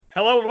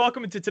Hello and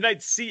welcome to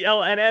tonight's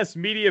CLNS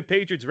Media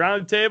Patriots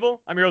Roundtable.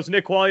 I'm your host,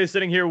 Nick Quaglia,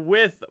 sitting here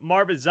with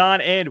Marvin Zahn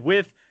and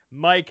with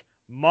Mike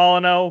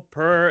Molyneux,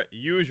 per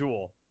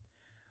usual.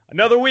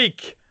 Another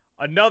week,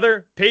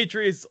 another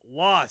Patriots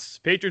loss.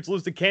 Patriots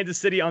lose to Kansas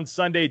City on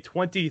Sunday,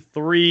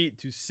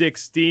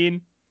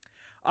 23-16.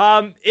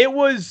 It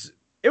was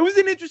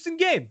an interesting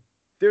game.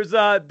 There's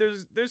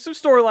some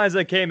storylines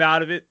that came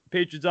out of it.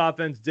 Patriots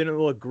offense didn't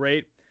look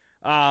great.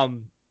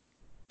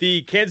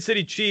 The Kansas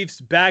City Chiefs /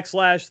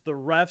 the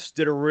refs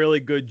did a really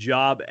good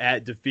job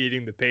at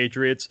defeating the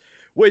Patriots,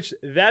 which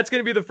that's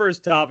going to be the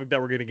first topic that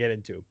we're going to get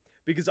into.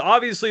 Because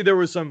obviously there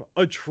were some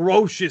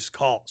atrocious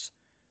calls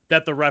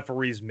that the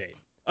referees made.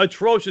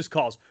 Atrocious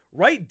calls.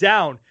 Right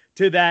down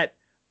to that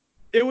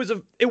it was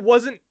a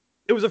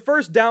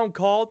first down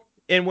call,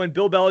 and when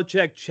Bill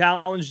Belichick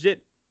challenged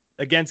it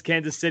against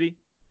Kansas City,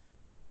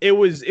 it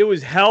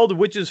was held,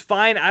 which is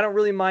fine. I don't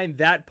really mind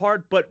that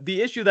part. But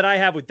the issue that I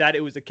have with that,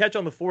 it was a catch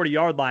on the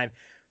 40-yard line.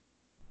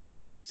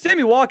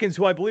 Sammy Watkins,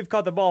 who I believe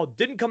caught the ball,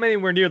 didn't come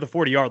anywhere near the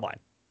 40-yard line.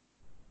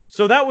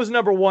 So that was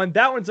number one.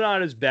 That one's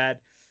not as bad.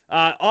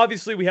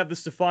 Obviously, we have the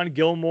Stephon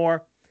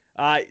Gilmore.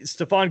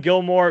 Stephon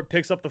Gilmore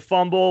picks up the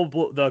fumble.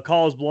 The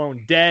call is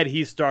blown dead.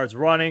 He starts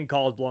running.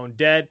 Call is blown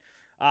dead.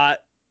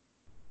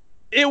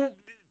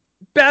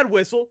 Bad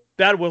whistle.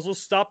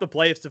 Stop the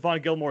play. If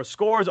Stephon Gilmore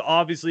scores,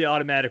 obviously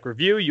automatic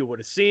review. You would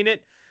have seen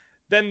it.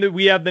 Then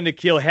we have the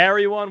N'Keal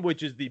Harry one,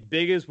 which is the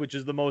biggest, which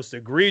is the most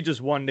egregious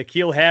one.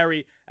 N'Keal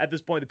Harry, at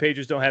this point, the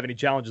Patriots don't have any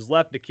challenges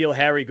left. N'Keal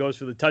Harry goes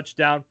for the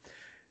touchdown.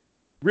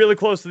 Really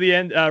close to the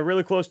end,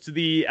 really close to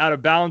the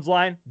out-of-bounds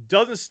line.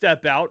 Doesn't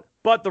step out,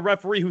 but the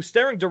referee, who's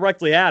staring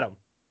directly at him,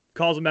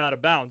 calls him out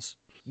of bounds.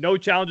 No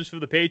challenges for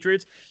the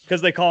Patriots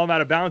because they call him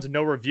out of bounds and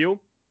no review.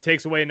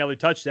 Takes away another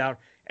touchdown.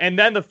 And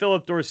then the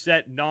Philip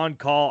Dorsett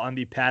non-call on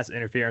the pass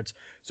interference.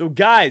 So,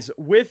 guys,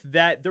 with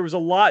that, there was a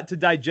lot to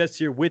digest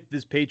here with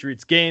this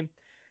Patriots game.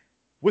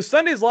 Was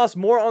Sunday's loss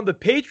more on the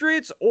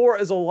Patriots, or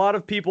as a lot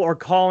of people are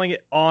calling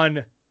it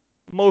on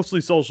mostly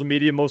social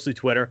media, mostly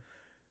Twitter,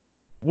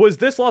 was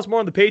this loss more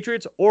on the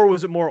Patriots, or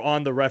was it more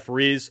on the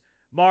referees?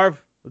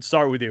 Marv, let's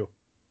start with you.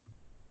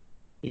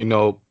 You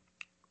know,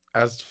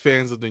 as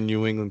fans of the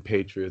New England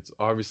Patriots,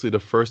 obviously the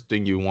first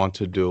thing you want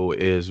to do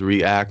is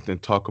react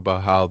and talk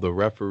about how the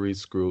referees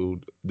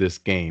screwed this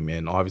game.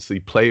 And obviously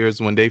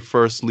players, when they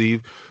first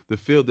leave the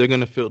field, they're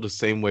going to feel the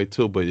same way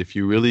too. But if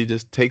you really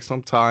just take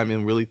some time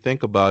and really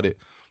think about it,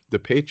 the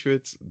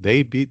Patriots,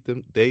 they beat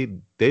them. They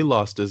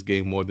lost this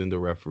game more than the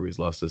referees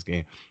lost this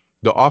game.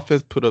 The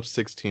offense put up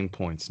 16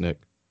 points, Nick.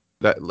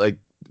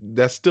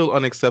 That's still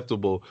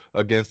unacceptable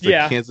against the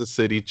Kansas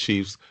City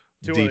Chiefs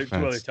defense. Two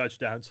other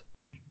touchdowns.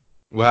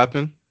 What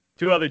happened?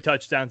 Two other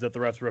touchdowns that the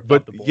refs ripped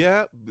up the ball.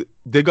 Yeah,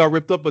 they got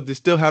ripped up, but they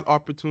still had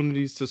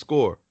opportunities to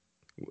score.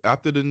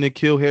 After the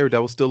N'Keal Harry,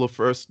 that was still a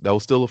first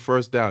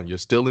down. You're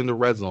still in the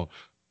red zone.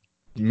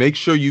 Make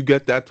sure you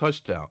get that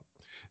touchdown.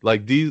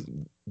 Like the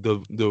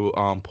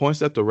points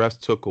that the refs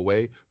took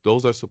away,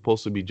 those are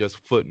supposed to be just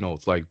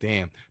footnotes. Like,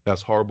 damn,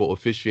 that's horrible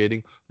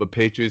officiating. But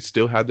Patriots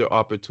still had their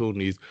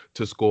opportunities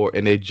to score,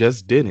 and they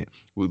just didn't.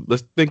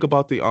 Let's think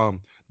about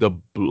the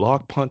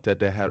block punt that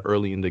they had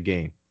early in the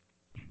game.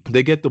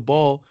 They get the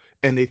ball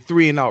and they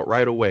 3-and-out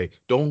right away.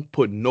 Don't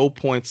put no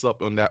points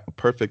up on that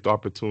perfect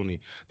opportunity.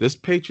 This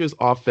Patriots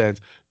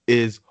offense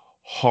is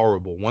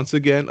horrible. Once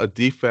again, a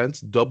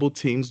defense double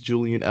teams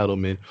Julian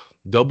Edelman,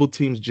 double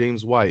teams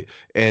James White,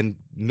 and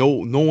no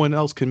one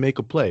else can make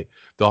a play.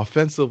 The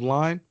offensive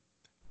line,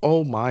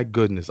 oh my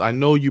goodness. I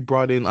know you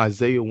brought in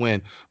Isaiah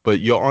Wynn, but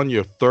you're on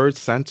your third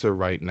center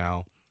right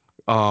now.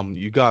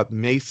 You got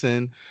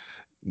Mason.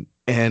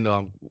 And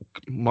I'm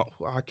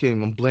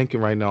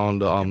blanking right now on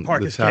the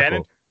Marcus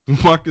tackle.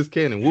 Cannon. Marcus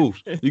Cannon.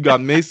 Woof. You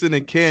got Mason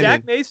and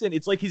Cannon. Shaq Mason,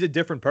 it's like he's a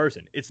different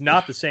person. It's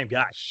not the same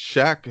guy.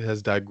 Shaq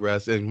has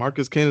digressed, and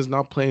Marcus Cannon's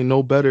not playing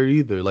no better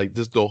either. Like,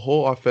 just the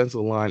whole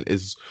offensive line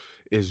is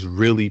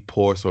really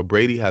poor. So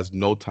Brady has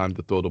no time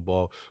to throw the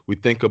ball. We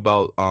think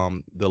about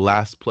the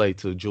last play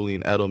to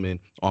Julian Edelman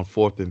on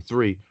 4th and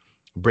 3.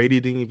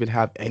 Brady didn't even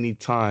have any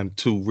time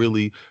to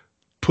really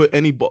put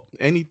any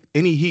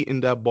heat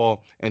in that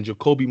ball, and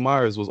Jacoby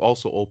Myers was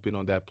also open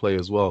on that play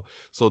as well.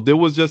 So there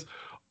was just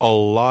a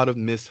lot of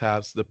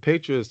mishaps. The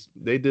Patriots,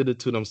 they did it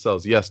to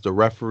themselves. Yes, the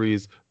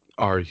referees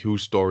are a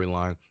huge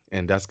storyline,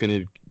 and that's going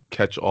to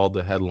catch all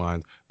the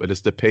headlines, but it's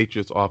the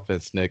Patriots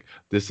offense, Nick.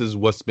 This is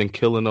what's been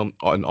killing them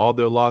on all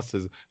their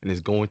losses, and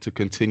is going to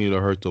continue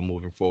to hurt them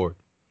moving forward.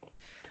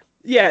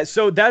 Yeah,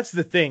 so that's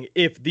the thing.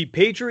 If the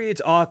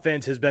Patriots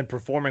offense has been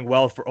performing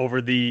well for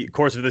over the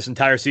course of this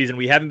entire season,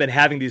 we haven't been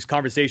having these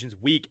conversations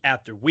week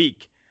after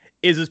week.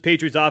 Is this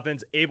Patriots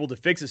offense able to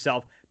fix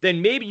itself?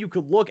 Then maybe you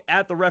could look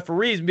at the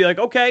referees and be like,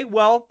 okay,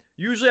 well,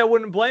 usually I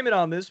wouldn't blame it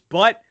on this,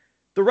 but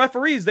the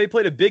referees, they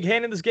played a big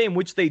hand in this game,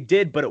 which they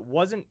did, but it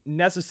wasn't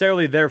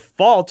necessarily their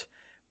fault.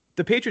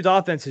 The Patriots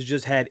offense has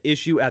just had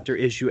issue after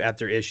issue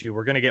after issue.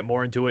 We're going to get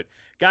more into it.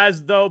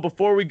 Guys, though,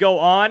 before we go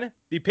on,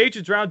 the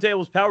Patriots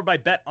Roundtable is powered by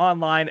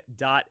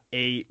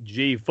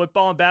betonline.ag.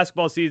 Football and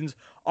basketball seasons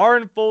are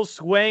in full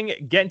swing.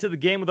 Get into the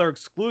game with our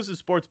exclusive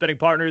sports betting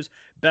partners,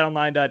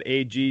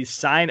 betonline.ag.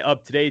 Sign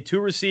up today to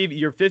receive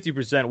your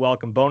 50%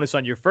 welcome bonus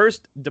on your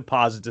first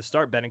deposit to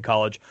start betting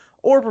college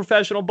or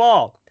professional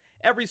ball.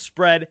 Every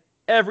spread,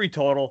 every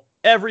total,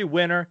 every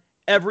winner,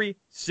 every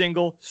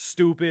single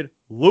stupid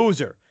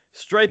loser.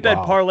 Straight bet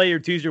parlay or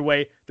tease your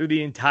way through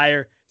the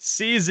entire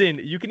season.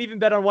 You can even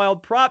bet on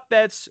wild prop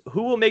bets.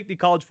 Who will make the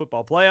college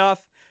football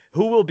playoff?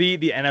 Who will be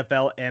the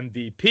NFL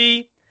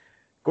MVP?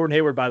 Gordon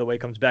Hayward, by the way,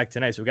 comes back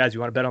tonight. So, guys, you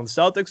want to bet on the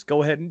Celtics?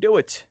 Go ahead and do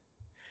it.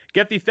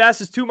 Get the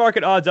fastest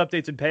two-market odds,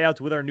 updates, and payouts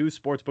with our new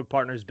sportsbook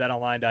partners,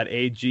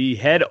 betonline.ag.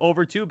 Head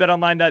over to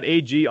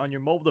betonline.ag on your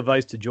mobile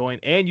device to join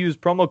and use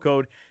promo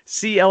code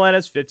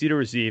CLNS50 to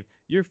receive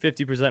your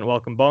 50%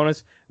 welcome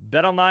bonus.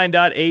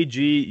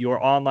 Betonline.ag,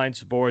 your online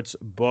sports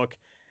book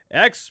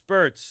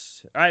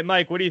experts. All right,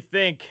 Mike, what do you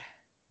think?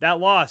 That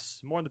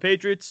loss, more on the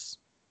Patriots,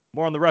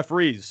 more on the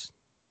referees?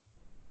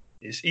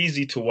 It's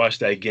easy to watch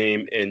that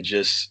game and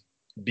just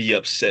be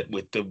upset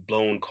with the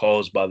blown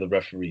calls by the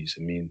referees.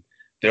 I mean,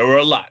 there were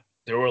a lot.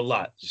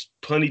 Just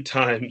plenty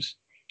times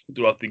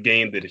throughout the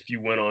game that if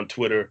you went on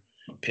Twitter,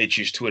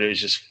 Patriots Twitter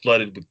is just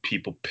flooded with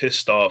people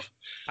pissed off.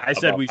 I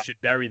said we should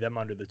bury them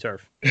under the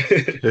turf.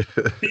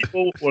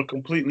 People were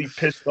completely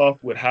pissed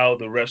off with how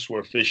the refs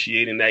were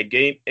officiating that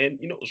game. And,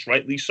 you know, it's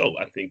rightly so.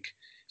 I think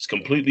it's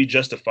completely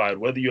justified.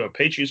 Whether you're a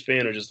Patriots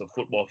fan or just a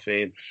football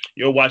fan,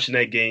 you're watching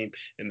that game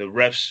and the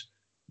refs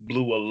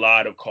blew a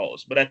lot of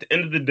calls. But at the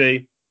end of the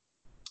day,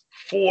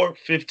 4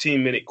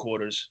 15-minute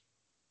quarters,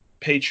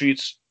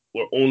 Patriots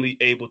were only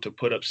able to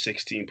put up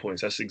 16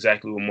 points. That's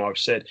exactly what Marv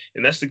said.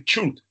 And that's the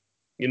truth.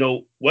 You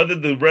know, whether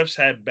the refs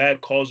had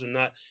bad calls or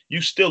not,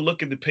 you still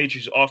look at the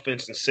Patriots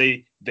offense and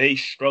say they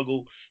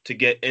struggle to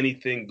get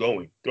anything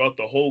going throughout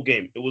the whole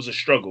game. It was a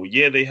struggle.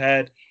 Yeah, they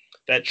had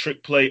that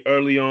trick play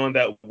early on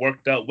that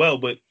worked out well,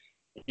 but,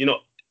 you know,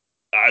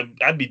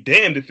 I'd be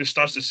damned if it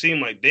starts to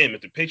seem like, damn,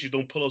 if the Patriots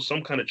don't pull out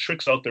some kind of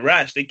tricks out their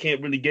ass, they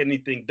can't really get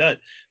anything done.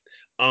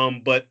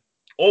 But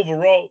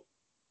overall,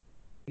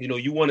 you know,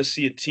 you want to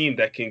see a team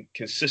that can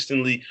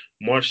consistently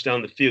march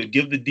down the field,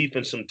 give the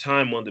defense some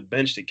time on the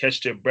bench to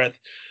catch their breath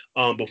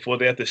before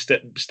they have to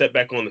step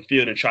back on the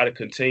field and try to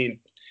contain,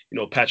 you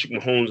know, Patrick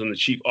Mahomes and the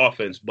Chief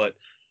offense. But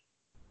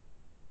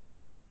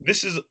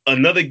this is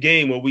another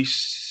game where we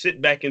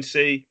sit back and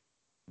say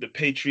the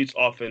Patriots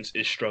offense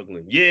is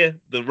struggling. Yeah,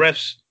 the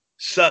refs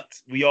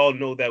sucked. We all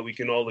know that. We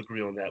can all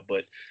agree on that.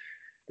 But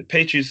the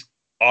Patriots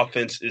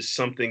offense is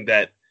something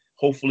that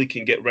hopefully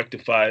can get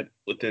rectified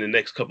within the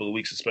next couple of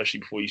weeks, especially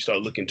before you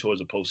start looking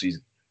towards the postseason.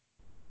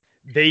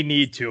 They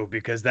need to,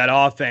 because that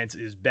offense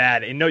is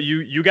bad. And no,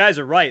 you guys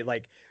are right.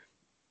 Like,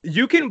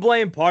 you can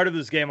blame part of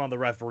this game on the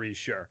referees,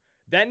 sure.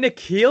 That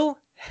N'Keal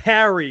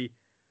Harry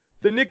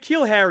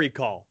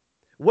call,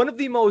 one of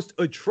the most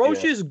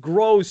atrocious,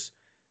 gross,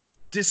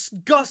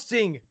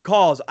 disgusting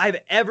calls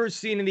I've ever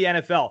seen in the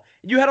NFL.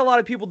 You had a lot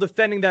of people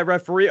defending that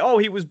referee. Oh,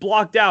 he was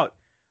blocked out.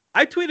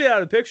 I tweeted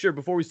out a picture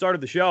before we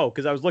started the show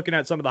because I was looking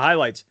at some of the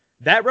highlights.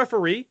 That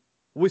referee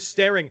was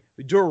staring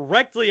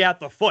directly at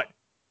the foot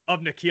of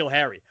N'Keal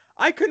Harry.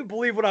 I couldn't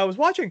believe what I was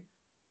watching.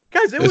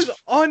 Guys, it was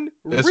unreal.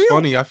 It's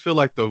funny. I feel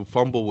like the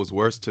fumble was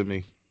worse to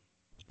me.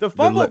 The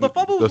fumble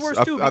was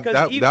worse too,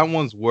 because that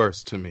one's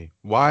worse to me.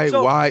 Why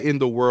in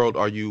the world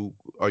are you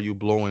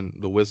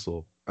blowing the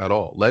whistle at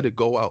all? Let it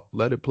go out.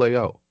 Let it play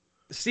out.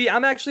 See,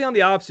 I'm actually on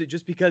the opposite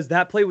just because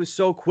that play was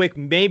so quick.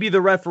 Maybe the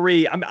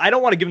referee, I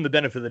don't want to give him the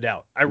benefit of the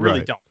doubt. I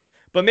really don't.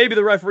 But maybe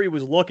the referee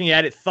was looking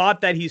at it,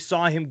 thought that he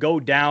saw him go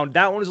down.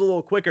 That one was a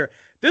little quicker.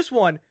 This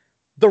one,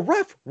 the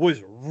ref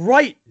was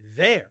right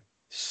there,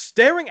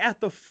 staring at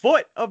the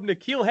foot of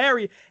N'Keal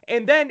Harry.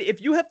 And then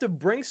if you have to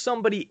bring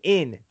somebody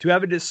in to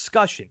have a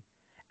discussion,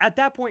 at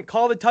that point,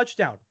 call the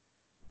touchdown.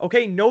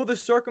 Okay, know the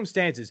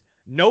circumstances.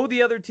 Know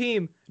the other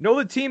team. Know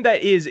the team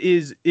that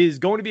is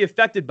going to be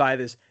affected by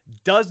this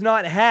does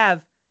not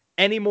have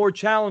any more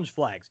challenge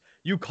flags.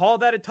 You call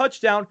that a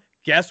touchdown,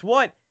 guess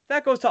what?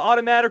 That goes to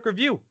automatic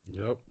review.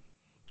 Yep.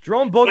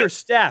 Jerome Booger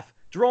staff.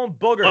 Jerome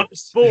Booger,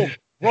 boom,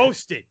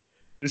 roasted.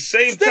 The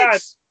same time,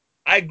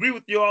 I agree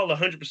with you all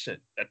 100%.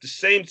 At the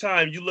same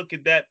time, you look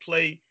at that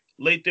play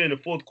late there in the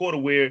fourth quarter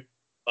where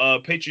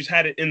Patriots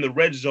had it in the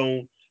red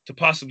zone to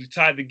possibly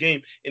tie the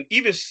game. And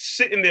even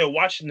sitting there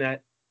watching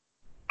that,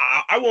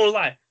 I won't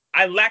lie,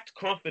 I lacked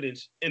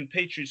confidence in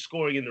Patriots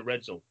scoring in the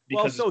red zone.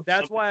 Because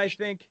that's why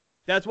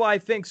I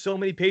think so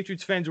many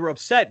Patriots fans were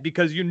upset,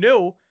 because you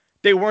knew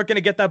they weren't going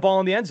to get that ball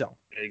in the end zone.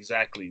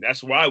 Exactly.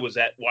 That's where I was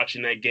at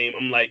watching that game.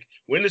 I'm like,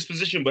 we're in this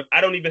position, but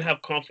I don't even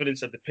have confidence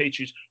that the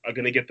Patriots are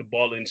going to get the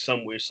ball in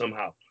somewhere,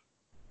 somehow.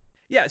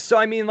 Yeah, so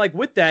I mean, like,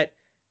 with that,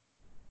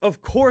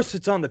 of course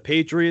it's on the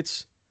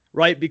Patriots,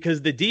 right?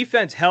 Because the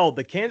defense held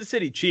the Kansas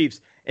City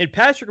Chiefs. And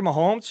Patrick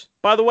Mahomes,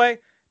 by the way,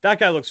 that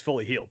guy looks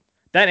fully healed.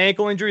 That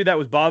ankle injury that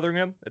was bothering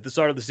him at the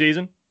start of the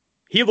season,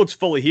 he looks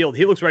fully healed.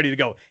 He looks ready to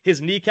go.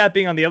 His kneecap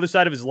being on the other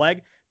side of his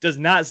leg does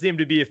not seem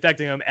to be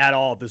affecting him at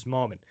all at this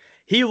moment.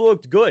 He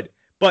looked good,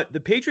 but the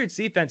Patriots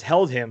defense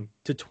held him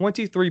to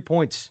 23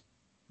 points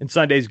in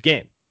Sunday's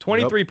game.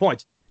 23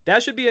 points.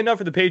 That should be enough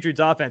for the Patriots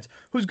offense,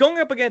 who's going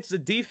up against the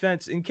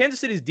defense. And Kansas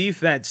City's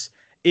defense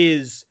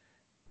is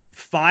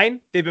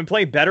fine. They've been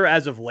playing better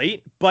as of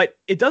late, but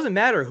it doesn't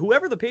matter.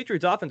 Whoever the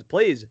Patriots offense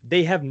plays,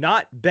 they have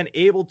not been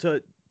able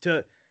to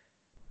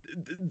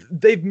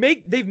they've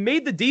made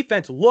the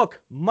defense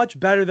look much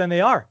better than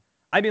they are.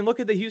 I mean, look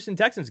at the Houston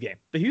Texans game.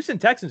 The Houston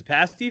Texans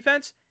pass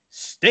defense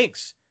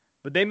stinks,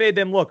 but they made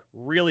them look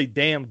really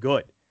damn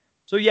good.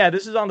 So yeah,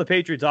 this is on the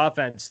Patriots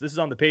offense. This is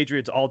on the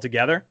Patriots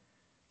altogether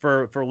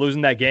for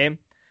losing that game.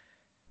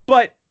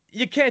 But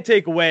you can't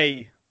take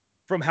away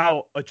from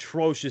how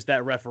atrocious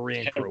that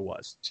refereeing crew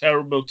was.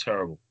 Terrible.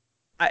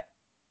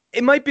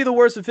 It might be the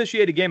worst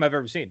officiated game I've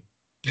ever seen.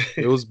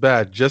 It was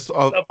bad, just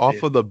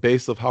off of the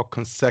base of how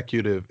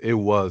consecutive it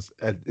was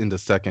in the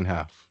second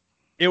half.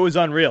 It was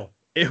unreal.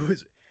 It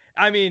was,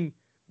 I mean,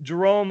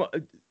 Jerome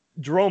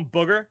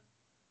Booger.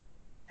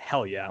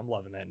 Hell yeah, I'm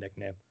loving that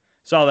nickname.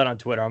 Saw that on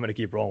Twitter. I'm going to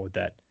keep rolling with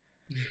that.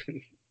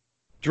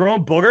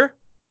 Jerome Booger,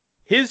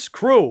 his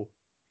crew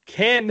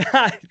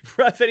cannot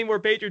ref any more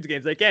Patriots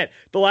games. They can't.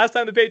 The last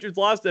time the Patriots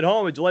lost at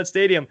home at Gillette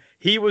Stadium,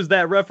 he was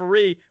that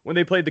referee when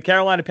they played the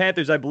Carolina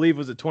Panthers, I believe,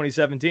 was it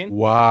 2017?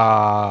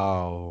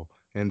 Wow.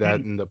 And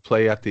that in the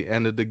play at the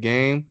end of the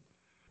game.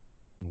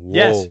 Whoa.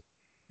 Yes.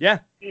 Yeah.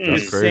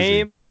 That's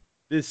crazy.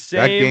 The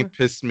same. That game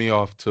pissed me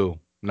off too.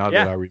 Now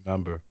that I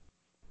remember.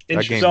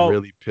 That game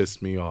really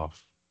pissed me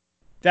off.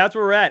 That's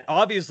where we're at.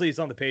 Obviously, it's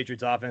on the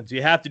Patriots offense.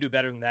 You have to do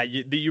better than that.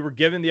 You were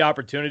given the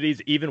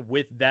opportunities, even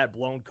with that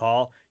blown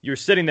call. You're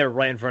sitting there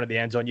right in front of the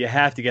end zone. You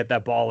have to get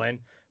that ball in.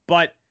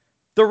 But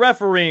the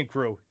refereeing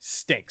crew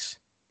stinks.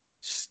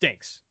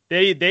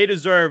 They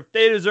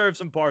deserve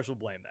some partial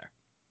blame there.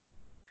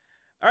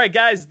 All right,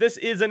 guys, this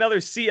is another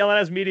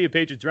CLNS Media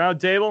Patriots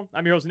Roundtable.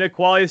 I'm your host, Nick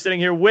Quaglia,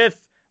 sitting here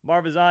with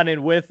Marvazan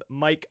and with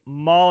Mike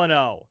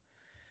Molyneux.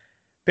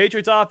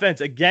 Patriots offense,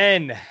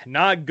 again,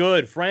 not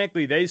good.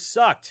 Frankly, they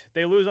sucked.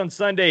 They lose on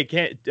Sunday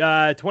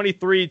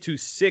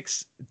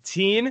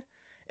 23-16.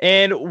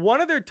 And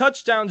one of their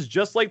touchdowns,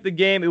 just like the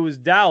game, it was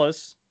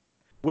Dallas,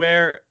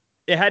 where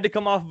it had to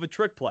come off of a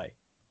trick play.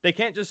 They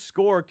can't just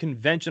score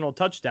conventional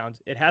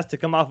touchdowns. It has to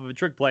come off of a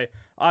trick play.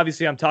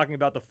 Obviously, I'm talking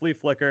about the flea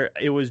flicker.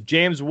 It was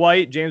James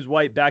White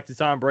back to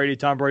Tom Brady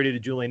to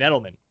Julian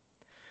Edelman.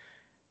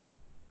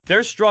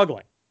 They're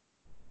struggling.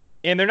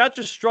 And they're not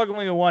just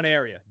struggling in one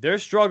area. They're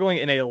struggling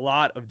in a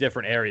lot of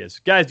different areas.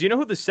 Guys, do you know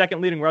who the second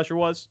leading rusher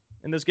was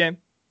in this game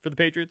for the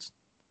Patriots?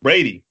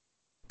 Brady.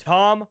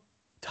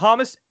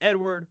 Thomas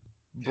Edward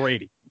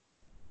Brady.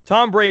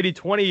 Tom Brady,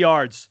 20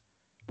 yards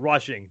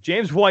rushing.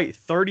 James White,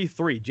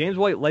 33. James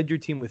White led your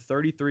team with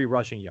 33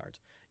 rushing yards.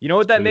 You know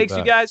what that makes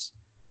you guys?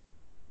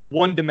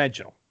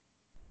 One-dimensional.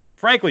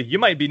 Frankly, you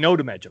might be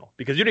no-dimensional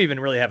because you don't even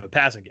really have a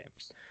passing game.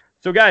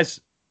 So, guys,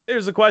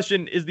 here's the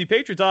question. Is the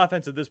Patriots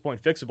offense at this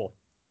point fixable?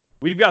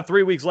 We've got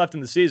 3 weeks left in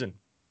the season.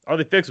 Are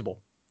they fixable?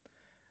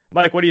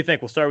 Mike, what do you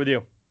think? We'll start with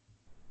you.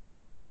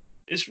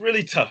 It's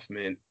really tough,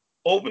 man.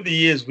 Over the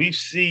years, we've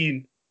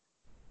seen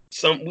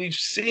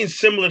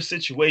similar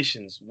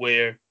situations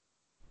where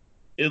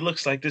it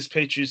looks like this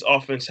Patriots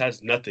offense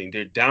has nothing.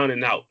 They're down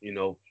and out. You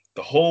know,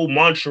 the whole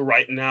mantra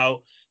right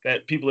now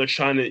that people are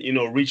trying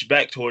to, reach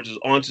back towards is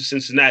on to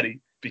Cincinnati,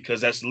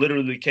 because that's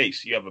literally the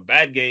case. You have a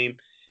bad game.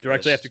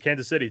 Directly after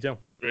Kansas City, too.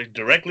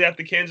 Directly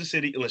after Kansas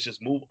City, and let's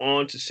just move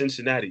on to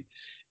Cincinnati.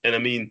 And I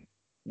mean,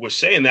 we're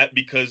saying that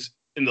because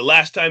in the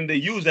last time they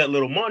used that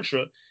little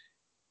mantra,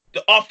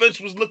 the offense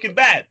was looking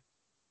bad.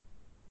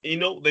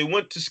 They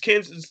went to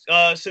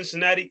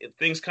Cincinnati, and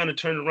things kind of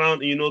turned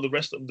around, and the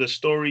rest of the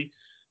story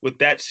with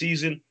that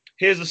season.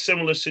 Here's a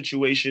similar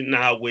situation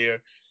now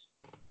where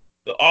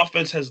the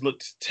offense has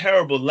looked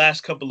terrible the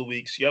last couple of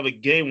weeks. You have a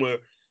game where,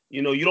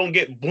 you don't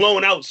get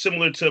blown out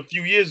similar to a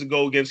few years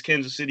ago against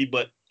Kansas City,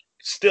 but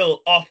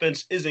still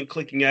offense isn't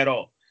clicking at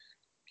all.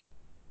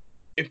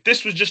 If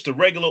this was just a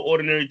regular,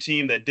 ordinary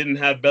team that didn't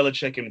have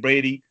Belichick and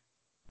Brady,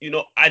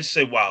 I'd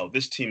say, wow,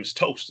 this team is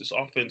toast. This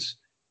offense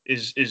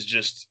is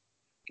just,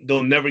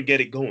 they'll never get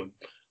it going.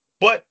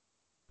 But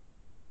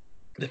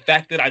the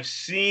fact that I've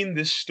seen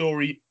this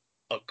story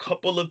a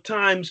couple of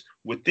times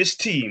with this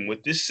team,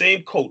 with this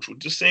same coach,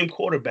 with the same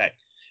quarterback,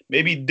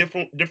 maybe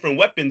different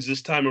weapons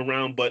this time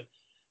around, but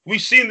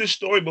we've seen this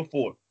story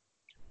before.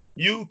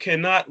 You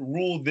cannot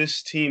rule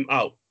this team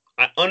out.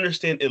 I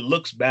understand it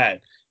looks bad.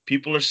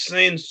 People are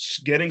saying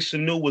getting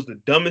Sanu was the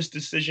dumbest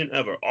decision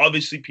ever.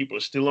 Obviously, people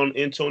are still on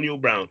Antonio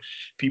Brown.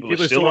 People are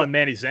still on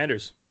Manny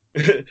Sanders.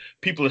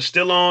 People are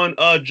still on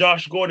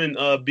Josh Gordon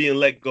being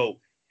let go.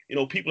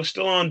 People are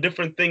still on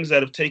different things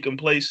that have taken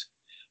place.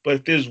 But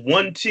if there's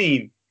one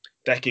team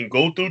that can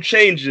go through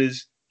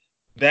changes,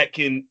 that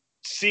can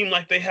seem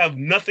like they have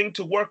nothing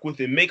to work with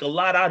and make a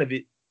lot out of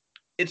it,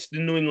 it's the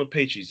New England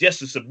Patriots. Yes,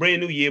 it's a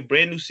brand new year,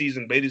 brand new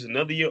season. Brady's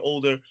another year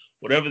older,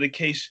 whatever the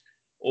case,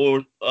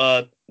 or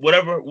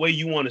whatever way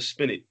you want to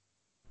spin it.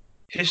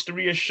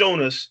 History has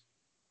shown us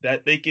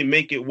that they can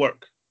make it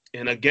work.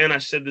 And again, I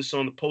said this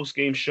on the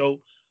post-game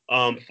show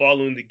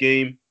following the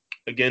game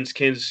against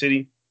Kansas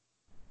City.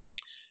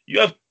 You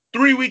have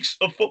 3 weeks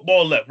of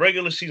football left,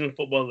 regular season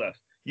football left.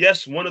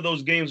 Yes, one of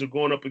those games are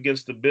going up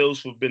against the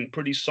Bills, who have been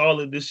pretty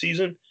solid this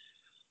season.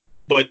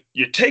 But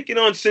you're taking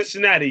on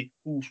Cincinnati,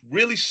 who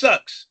really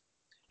sucks.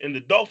 And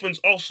the Dolphins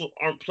also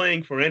aren't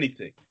playing for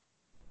anything.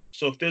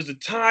 So if there's a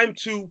time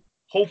to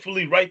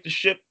hopefully right the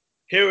ship,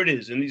 here it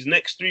is in these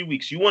next 3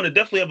 weeks. You want to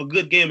definitely have a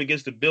good game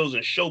against the Bills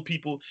and show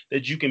people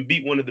that you can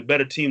beat one of the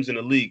better teams in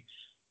the league.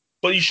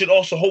 But you should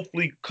also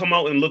hopefully come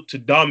out and look to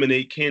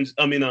dominate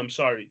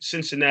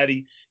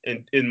Cincinnati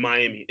and in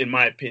Miami, in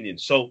my opinion.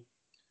 So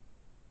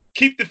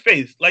keep the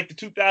faith, like the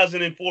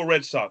 2004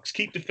 Red Sox.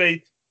 Keep the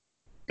faith.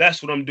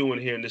 That's what I'm doing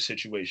here in this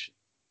situation.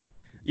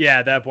 Yeah,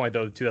 at that point,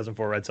 though, the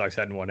 2004 Red Sox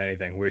hadn't won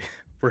anything.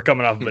 We're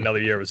coming off of another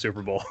year of a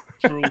Super Bowl.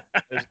 True,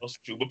 that's also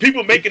true. But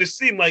people making it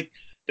seem like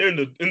they're in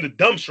the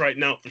dumps right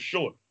now for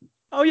sure.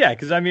 Oh yeah,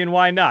 because I mean,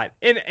 why not?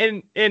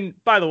 And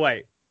by the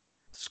way,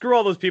 screw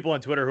all those people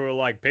on Twitter who are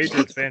like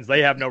Patriots fans.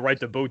 They have no right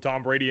to boo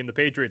Tom Brady and the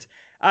Patriots.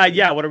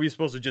 Yeah, what are we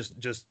supposed to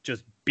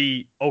just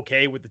be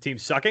okay with the team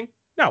sucking?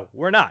 No,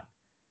 we're not.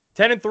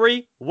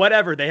 10-3,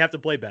 whatever. They have to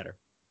play better.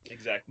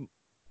 Exactly.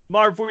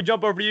 Marv, before we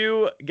jump over to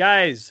you,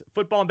 guys,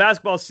 football and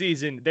basketball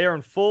season, they are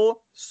in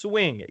full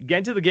swing. Get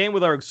into the game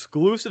with our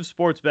exclusive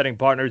sports betting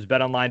partners,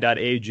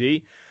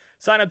 betonline.ag.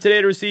 Sign up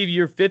today to receive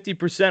your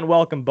 50%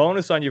 welcome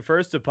bonus on your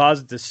first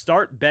deposit to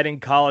start betting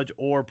college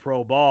or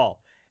pro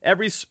ball.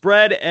 Every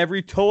spread,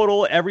 every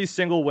total, every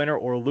single winner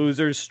or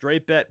loser,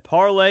 straight bet,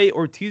 parlay,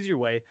 or tease your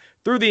way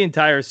through the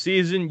entire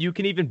season. You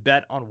can even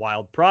bet on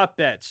wild prop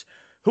bets.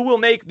 Who will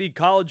make the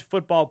college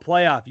football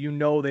playoff? You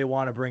know they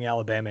want to bring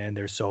Alabama in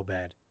there so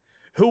bad.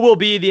 Who will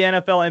be the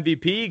NFL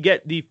MVP?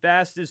 Get the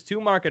fastest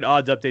to-market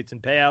odds updates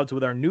and payouts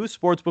with our new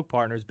sportsbook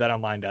partners,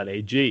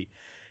 betonline.ag.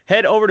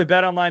 Head over to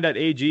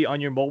betonline.ag on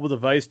your mobile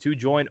device to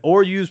join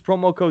or use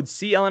promo code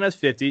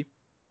CLNS50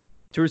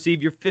 to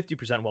receive your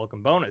 50%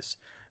 welcome bonus.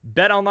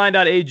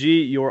 BetOnline.ag,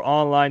 your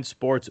online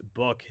sports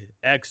book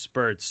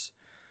experts.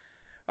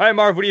 All right,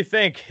 Marv, what do you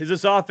think? Is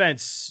this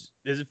offense,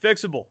 is it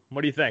fixable?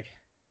 What do you think?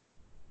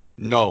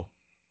 No,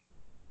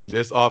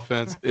 this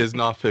offense is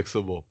not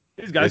fixable.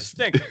 These guys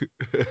stink.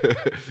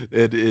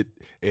 It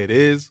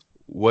is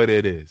what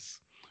it is.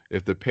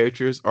 If the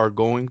Patriots are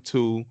going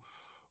to,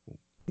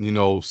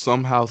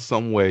 somehow,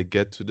 some way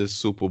get to this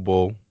Super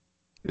Bowl,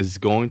 it's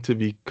going to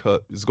be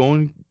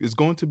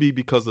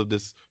because of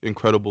this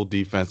incredible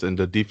defense, and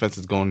the defense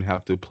is going to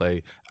have to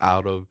play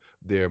out of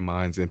their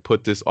minds and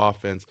put this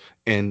offense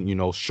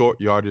in,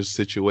 short yardage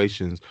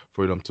situations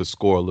for them to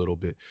score a little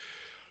bit.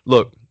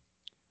 Look,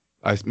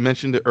 I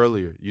mentioned it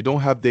earlier. You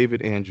don't have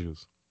David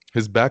Andrews.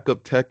 His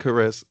backup Ted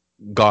Karras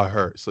got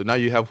hurt. So now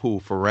you have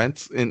who?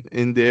 Ferentz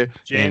in there.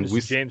 James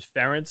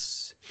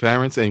Ferentz.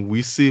 Ferentz, and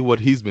we see what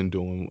he's been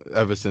doing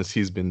ever since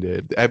he's been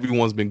there.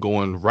 Everyone's been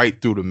going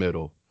right through the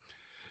middle.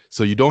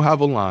 So you don't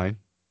have a line.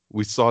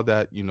 We saw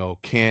that,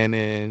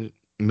 Cannon,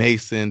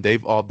 Mason,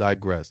 they've all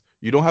digressed.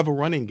 You don't have a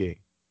running game.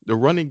 The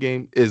running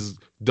game is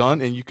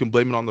done, and you can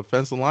blame it on the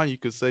offensive line. You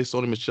could say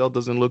Sony Michel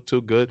doesn't look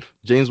too good.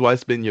 James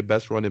White's been your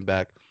best running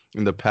back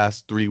in the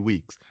past 3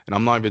 weeks. And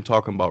I'm not even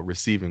talking about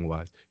receiving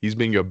wise. He's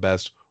been your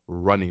best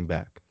running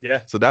back.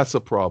 Yeah. So that's a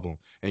problem.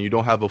 And you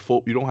don't have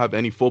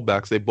any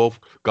fullbacks. They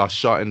both got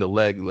shot in the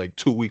leg like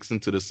 2 weeks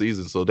into the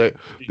season. So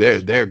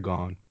they're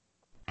gone.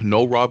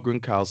 No Rob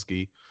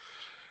Gronkowski.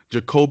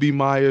 Jacoby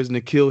Myers,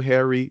 N'Keal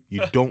Harry,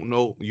 you don't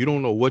know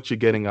what you're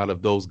getting out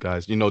of those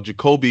guys.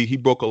 Jacoby, he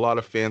broke a lot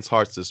of fans'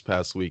 hearts this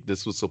past week.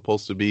 This was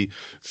supposed to be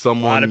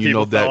someone, a lot of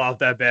people fell off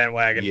that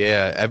bandwagon.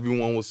 Yeah,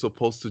 everyone was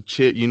supposed to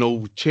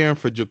cheering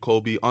for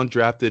Jacoby,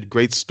 undrafted,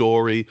 great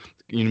story.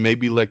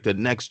 Maybe like the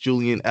next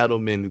Julian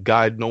Edelman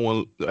guy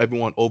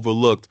everyone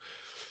overlooked.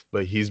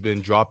 But he's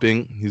been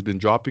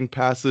dropping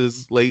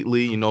passes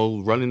lately,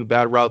 running the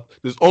bad route.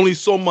 There's only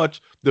so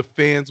much the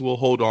fans will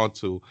hold on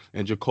to,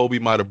 and Jacoby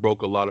might have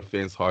broke a lot of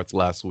fans' hearts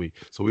last week.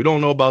 So we don't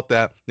know about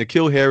that.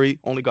 N'Keal Harry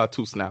only got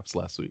 2 snaps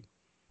last week,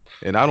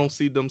 and I don't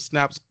see them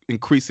snaps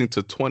increasing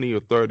to 20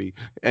 or 30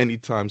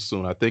 anytime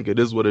soon. I think it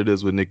is what it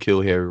is with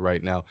N'Keal Harry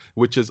right now,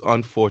 which is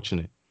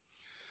unfortunate.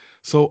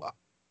 So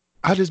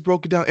I just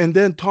broke it down, and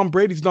then Tom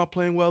Brady's not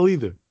playing well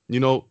either.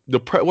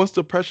 Once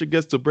the pressure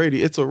gets to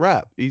Brady, it's a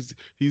wrap. He's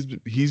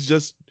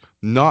just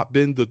not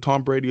been the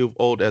Tom Brady of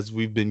old as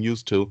we've been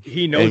used to.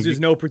 He knows there's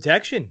no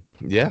protection.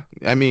 Yeah.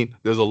 I mean,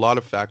 there's a lot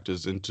of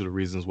factors into the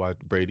reasons why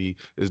Brady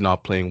is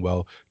not playing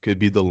well. Could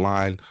be the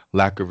line,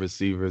 lack of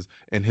receivers,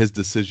 and his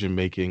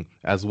decision-making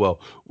as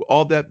well.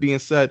 All that being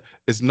said,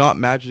 it's not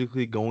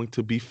magically going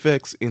to be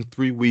fixed in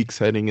 3 weeks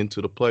heading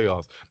into the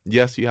playoffs.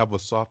 Yes, you have a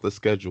softer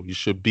schedule. You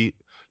should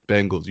beat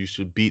Bengals. You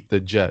should beat the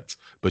Jets.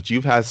 But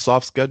you've had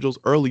soft schedules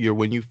earlier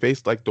when you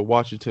faced like the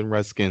Washington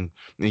Redskins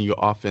and your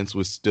offense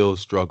was still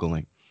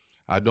struggling.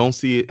 I don't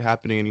see it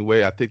happening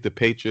anyway. I think the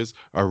Patriots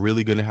are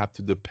really going to have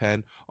to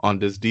depend on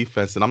this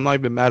defense. And I'm not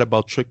even mad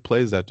about trick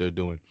plays that they're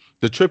doing.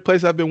 The trick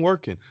plays have been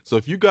working. So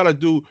if you got to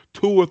do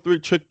 2 or 3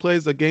 trick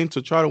plays a game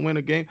to try to win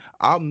a game,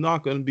 I'm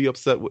not going to be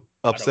upset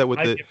with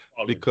it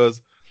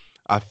because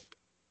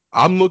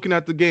I'm looking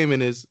at the game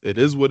and it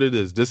is what it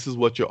is. This is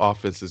what your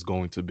offense is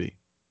going to be.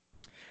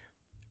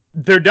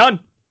 They're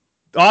done.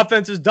 The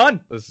offense is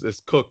done. It's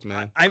cooked,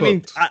 man. I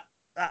mean,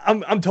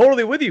 I'm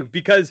totally with you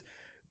because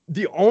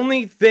the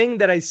only thing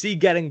that I see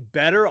getting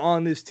better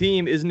on this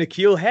team is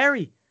N'Keal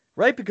Harry,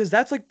 right? Because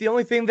that's like the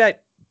only thing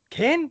that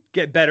can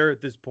get better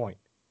at this point.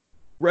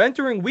 We're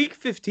entering week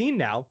 15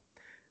 now.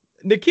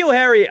 N'Keal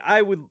Harry,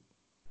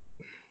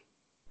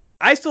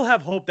 I still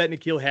have hope that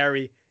N'Keal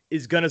Harry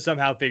is going to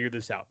somehow figure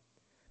this out.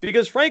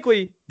 Because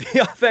frankly, the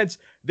offense,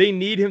 they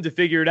need him to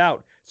figure it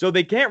out. So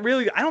they can't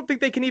really, I don't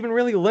think they can even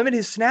really limit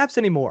his snaps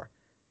anymore.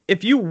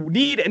 If you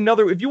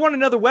want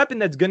another weapon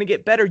that's going to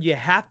get better, you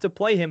have to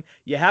play him.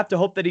 You have to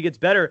hope that he gets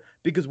better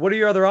because what are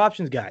your other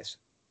options, guys?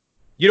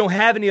 You don't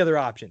have any other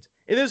options.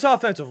 In this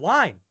offensive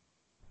line,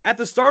 at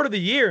the start of the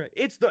year,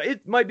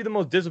 it might be the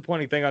most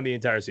disappointing thing on the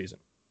entire season.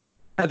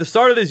 At the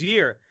start of this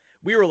year,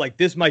 we were like,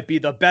 this might be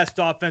the best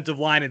offensive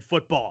line in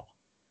football.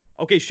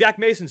 Okay, Shaq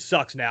Mason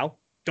sucks now.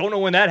 Don't know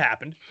when that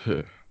happened.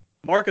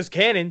 Marcus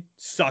Cannon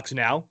sucks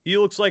now. He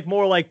looks like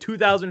more like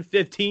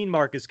 2015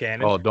 Marcus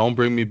Cannon. Oh, don't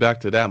bring me back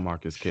to that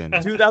Marcus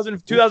Cannon.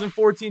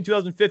 2014,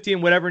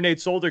 2015, whenever Nate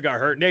Solder got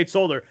hurt. Nate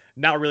Solder,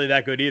 not really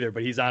that good either,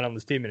 but he's not on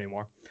this team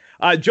anymore.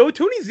 Joe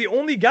Thuney's the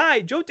only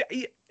guy.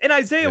 And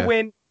Isaiah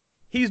Wynn,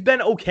 he's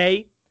been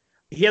okay.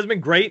 He hasn't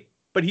been great,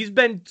 but he's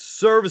been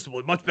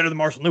serviceable, much better than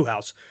Marshall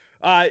Newhouse.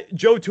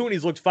 Joe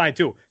Thuney's looks fine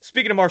too.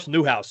 Speaking of Marshall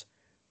Newhouse,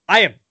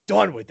 I am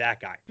done with that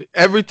guy.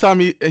 Every time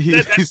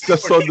he's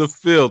just on the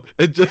field,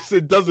 it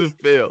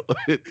doesn't fail.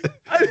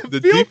 The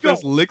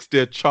defense licks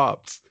their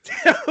chops.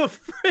 A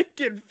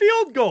freaking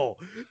field goal.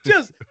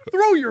 Just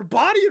throw your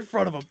body in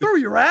front of him. Throw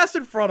your ass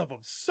in front of him.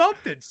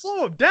 Something.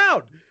 Slow him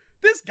down.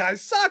 This guy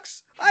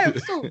sucks. I am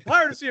so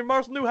tired of seeing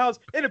Marshall Newhouse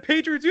in a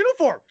Patriots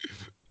uniform.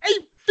 A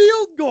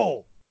field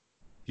goal.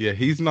 Yeah,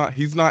 he's not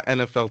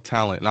NFL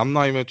talent. And I'm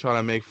not even trying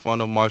to make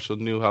fun of Marshall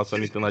Newhouse or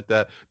anything like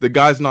that. The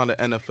guy's not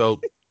an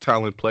NFL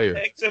talent player.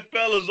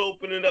 XFL is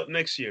opening up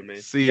next year, man.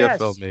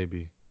 CFL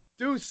maybe.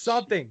 Do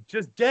something.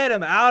 Just get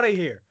him out of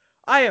here.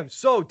 I am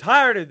so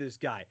tired of this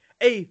guy.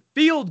 A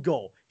field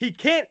goal. He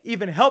can't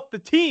even help the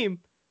team.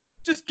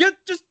 Just kick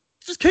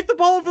the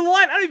ball over the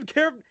line. I don't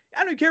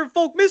even care if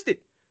folk missed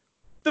it.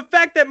 The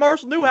fact that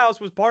Marshall Newhouse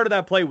was part of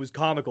that play was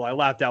comical. I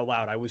laughed out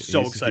loud. I was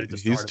so excited to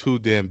start. He's too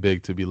damn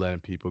big to be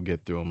letting people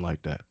get through him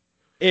like that.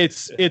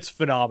 It's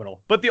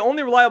phenomenal. But the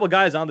only reliable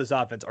guys on this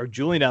offense are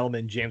Julian Edelman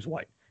and James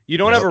White. You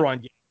don't ever run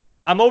game.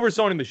 I'm over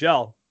Sony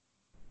Michel.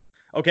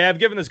 Okay, I've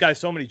given this guy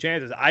so many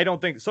chances. I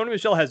don't think Sony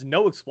Michel has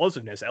no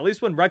explosiveness. At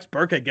least when Rex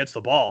Burkhead gets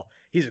the ball,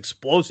 he's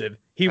explosive.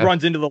 He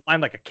runs into the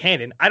line like a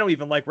cannon. I don't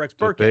even like Rex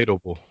Burkhead.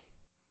 Debatable.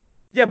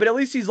 Yeah, but at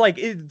least he's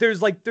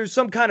there's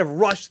some kind of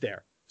rush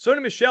there.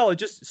 Sony Michel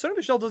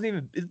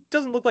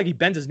doesn't look like he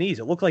bends his knees.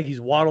 It looks like he's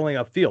waddling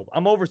upfield.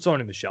 I'm over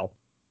Sony Michel.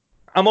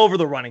 I'm over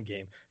the running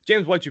game.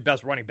 James White's your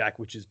best running back,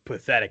 which is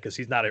pathetic because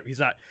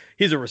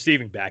he's a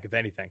receiving back, if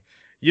anything.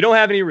 You don't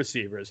have any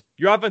receivers.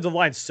 Your offensive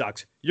line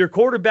sucks. Your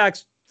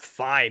quarterback's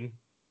fine.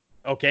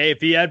 Okay, if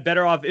he had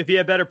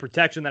better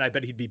protection, then I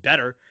bet he'd be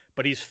better,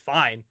 but he's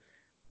fine.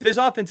 This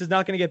offense is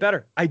not going to get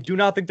better. I do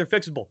not think they're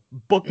fixable.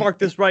 Bookmark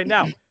this right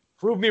now.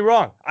 Prove me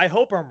wrong. I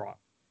hope I'm wrong.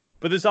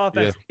 But this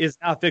offense is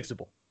not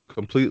fixable.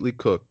 Completely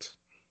cooked.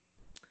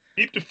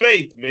 Keep the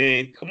faith,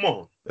 man. Come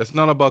on. It's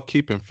not about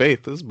keeping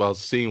faith. It's about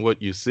seeing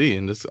what you see,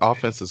 and this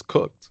offense is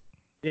cooked.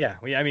 Yeah,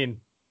 I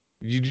mean,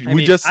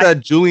 we just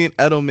said Julian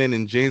Edelman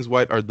and James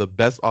White are the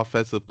best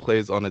offensive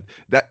players on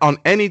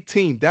any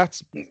team.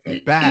 That's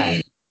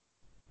bad.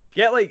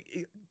 Yeah,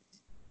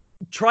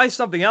 try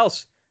something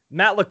else.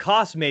 Matt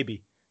Lacoste,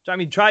 maybe. I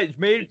mean, try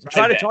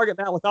to target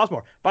Matt Lacoste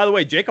more. By the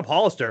way, Jacob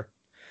Hollister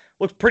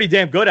looks pretty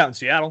damn good out in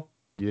Seattle.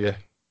 Yeah,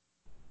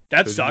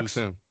 that sucks.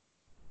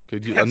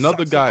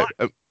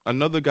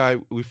 Another guy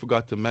we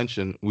forgot to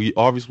mention. We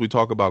obviously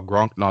talk about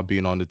Gronk not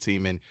being on the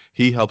team, and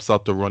he helps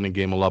out the running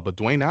game a lot. But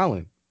Dwayne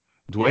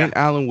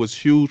Allen was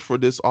huge for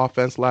this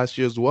offense last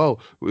year as well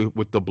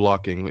with the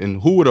blocking.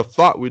 And who would have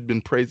thought we'd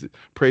been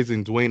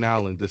praising Dwayne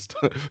Allen this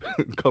time,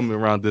 coming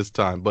around this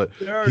time? But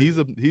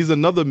he's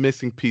another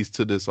missing piece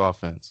to this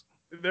offense.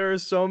 There are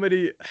so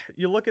many.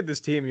 You look at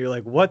this team and you're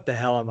like, what the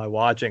hell am I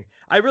watching?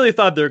 I really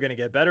thought they were going to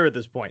get better at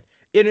this point.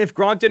 And if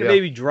Gronk didn't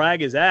maybe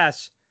drag his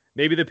ass,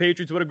 maybe the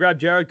Patriots would have grabbed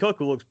Jared Cook,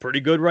 who looks pretty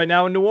good right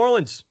now in New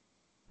Orleans.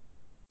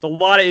 There's a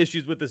lot of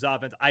issues with this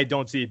offense. I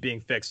don't see it being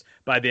fixed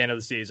by the end of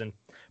the season.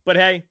 But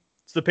hey,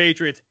 it's the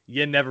Patriots.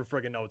 You never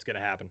friggin' know what's going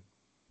to happen.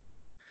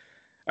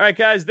 All right,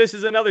 guys, this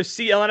is another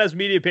CLNS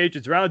Media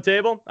Patriots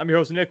Roundtable. I'm your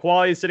host, Nick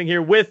Qualley, sitting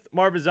here with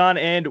Marvizan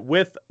and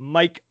with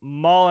Mike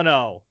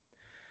Molyneux.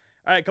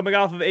 All right, coming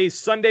off of a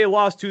Sunday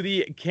loss to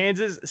the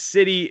Kansas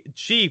City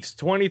Chiefs,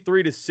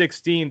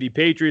 23-16. The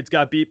Patriots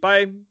got beat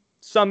by,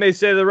 some may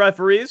say, the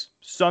referees.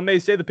 Some may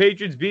say the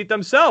Patriots beat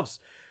themselves.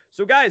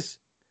 So, guys,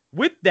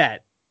 with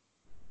that,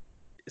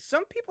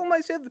 some people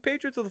might say that the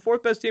Patriots are the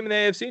fourth best team in the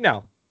AFC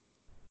now.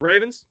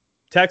 Ravens,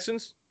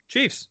 Texans,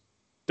 Chiefs.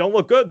 Don't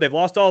look good. They've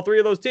lost all three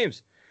of those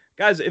teams.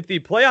 Guys, if the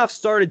playoffs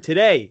started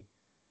today,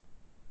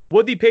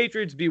 would the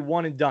Patriots be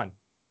one and done?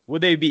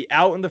 Would they be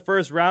out in the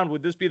first round?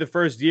 Would this be the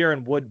first year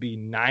and would be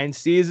 9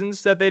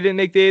 seasons that they didn't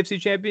make the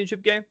AFC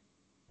Championship game?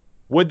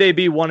 Would they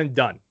be one and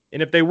done?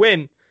 And if they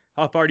win,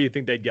 how far do you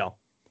think they'd go?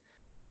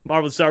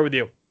 Marv, let's start with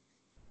you.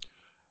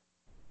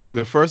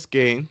 The first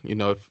game,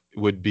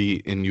 would be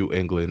in New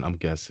England, I'm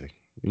guessing.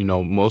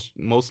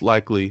 Most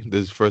likely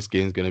this first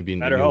game is going to be in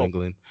New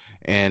England,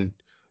 and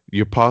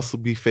you're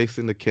possibly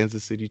facing the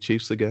Kansas City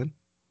Chiefs again.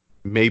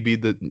 Maybe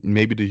the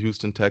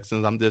Houston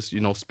Texans. I'm just,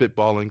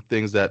 spitballing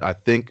things that I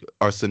think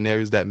are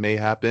scenarios that may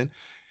happen.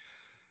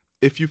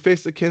 If you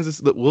face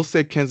we'll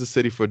say Kansas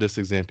City for this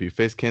example. You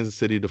face Kansas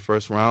City the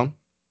first round,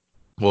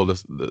 well,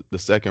 the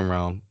second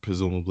round,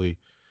 presumably.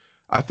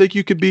 I think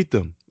you could beat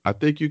them. I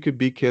think you could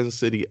beat Kansas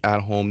City at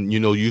home.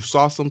 You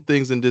saw some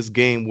things in this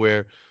game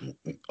where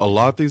a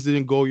lot of things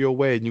didn't go your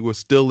way and you were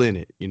still in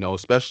it,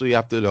 especially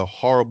after the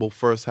horrible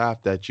first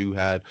half that you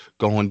had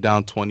going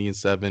down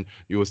 20-7.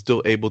 You were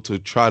still able to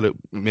try to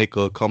make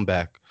a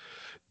comeback.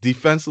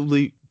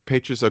 Defensively,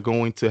 Patriots are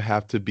going to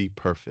have to be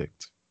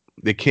perfect.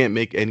 They can't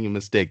make any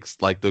mistakes.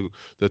 Like the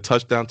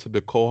touchdown to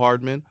Mecole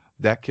Hardman,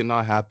 that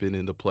cannot happen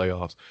in the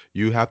playoffs.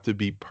 You have to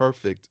be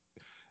perfect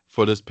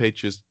for this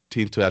Patriots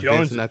team to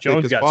advance, and I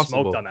think it's possible. Jones got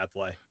smoked on that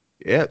play.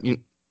 Yeah,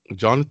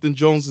 Jonathan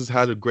Jones has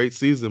had a great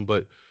season,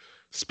 but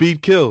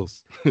speed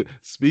kills.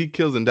 Speed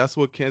kills, and that's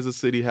what Kansas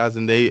City has,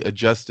 and they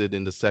adjusted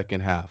in the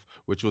second half,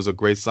 which was a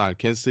great sign.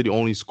 Kansas City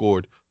only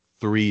scored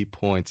 3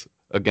 points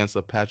against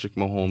a Patrick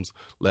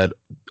Mahomes-led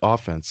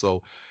offense.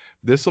 So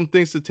there's some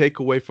things to take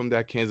away from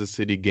that Kansas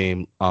City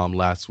game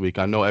last week.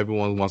 I know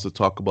everyone wants to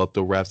talk about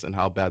the refs and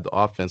how bad the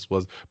offense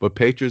was, but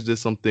Patriots did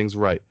some things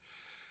right.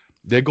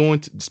 They're going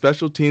to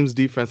special teams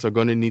defense are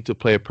going to need to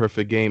play a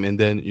perfect game. And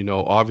then,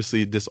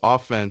 obviously this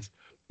offense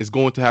is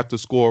going to have to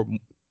score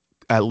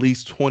at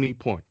least 20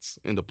 points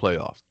in the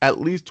playoffs,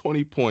 at least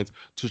 20 points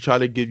to try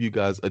to give you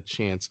guys a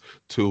chance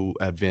to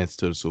advance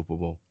to the Super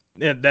Bowl.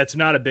 Yeah, that's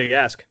not a big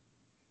ask.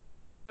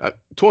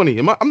 20.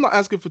 I'm not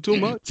asking for too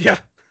much.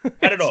 Yeah.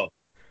 Not at all.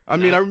 I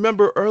mean, I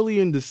remember early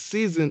in the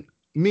season,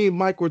 me and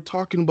Mike were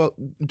talking about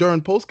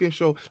during postgame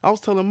show. I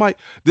was telling Mike,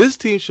 this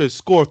team should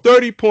score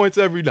 30 points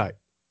every night.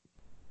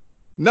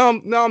 Now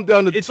I'm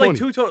down to 20. It's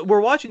like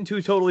we're watching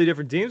two totally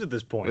different teams at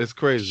this point. It's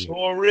crazy.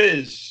 Sure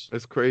is.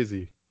 It's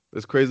crazy.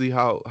 It's crazy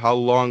how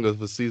long of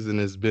a season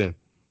it's been.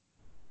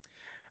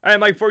 All right,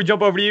 Mike, before we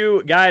jump over to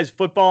you, guys,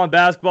 football and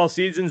basketball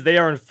seasons, they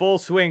are in full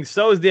swing.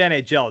 So is the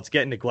NHL. It's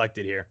getting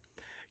neglected here.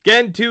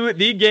 Get into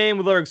the game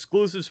with our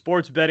exclusive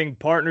sports betting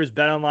partners,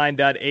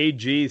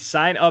 betonline.ag.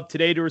 Sign up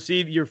today to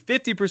receive your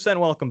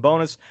 50% welcome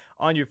bonus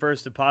on your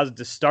first deposit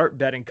to start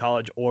betting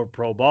college or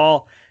pro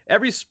ball.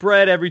 Every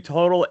spread, every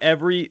total,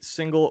 every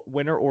single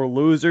winner or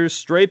loser,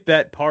 straight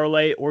bet,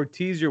 parlay, or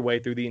tease your way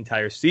through the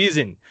entire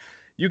season.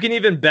 You can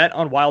even bet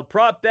on wild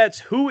prop bets.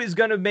 Who is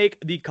going to make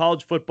the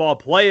college football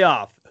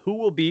playoff? Who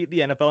will be the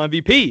NFL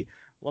MVP?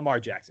 Lamar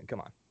Jackson, come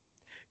on.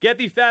 Get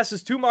the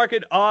fastest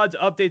to-market odds,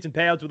 updates, and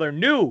payouts with our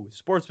new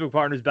sportsbook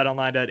partners,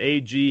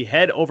 betonline.ag.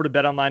 Head over to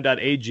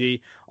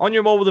betonline.ag on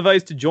your mobile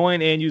device to join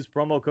and use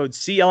promo code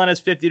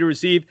CLNS50 to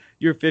receive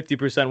your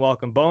 50%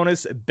 welcome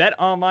bonus.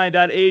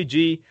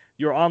 Betonline.ag,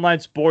 your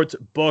online sports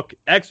book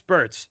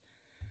experts.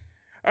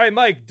 All right,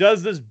 Mike,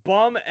 does this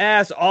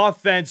bum-ass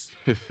offense,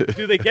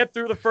 do they get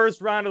through the first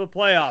round of the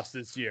playoffs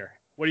this year?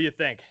 What do you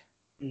think?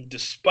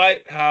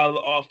 Despite how the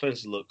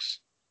offense looks,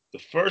 the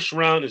first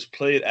round is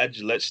played at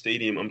Gillette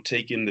Stadium. I'm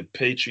taking the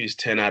Patriots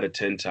 10 out of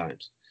 10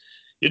 times.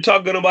 You're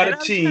talking about a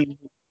team.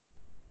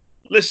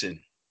 Listen,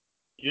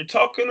 you're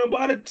talking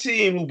about a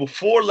team who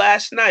before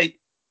last night,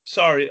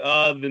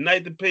 the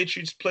night the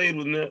Patriots played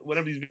with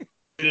whatever these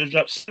videos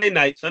dropped,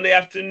 Sunday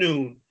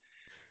afternoon.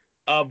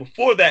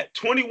 Before that,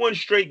 21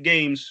 straight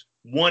games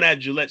won at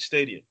Gillette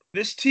Stadium.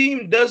 This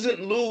team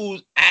doesn't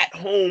lose at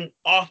home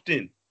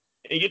often.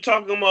 And you're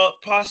talking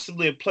about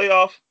possibly a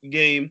playoff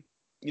game,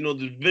 the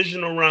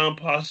divisional round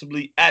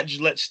possibly at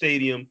Gillette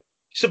Stadium.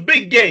 It's a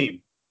big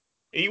game.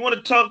 And you want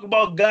to talk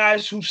about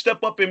guys who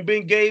step up in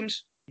big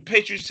games? The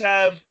Patriots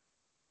have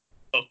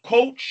a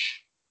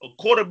coach, a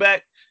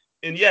quarterback,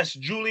 and yes,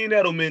 Julian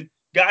Edelman,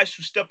 guys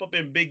who step up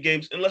in big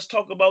games. And let's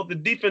talk about the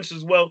defense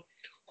as well,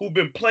 who've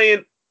been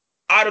playing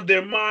out of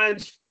their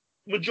minds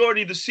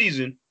majority of the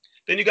season.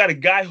 Then you got a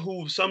guy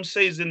who some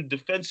say is in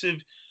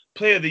Defensive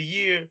Player of the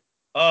Year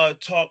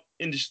talk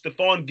in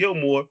Stephon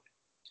Gilmore.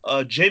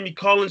 Jamie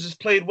Collins has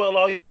played well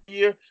all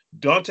year.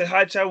 Dante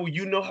Hightower,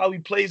 you know how he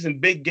plays in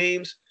big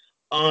games.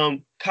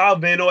 Kyle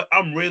Van Noy,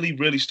 I'm really,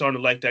 really starting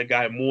to like that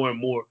guy more and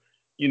more,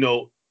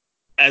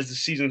 as the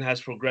season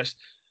has progressed.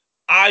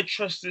 I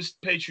trust this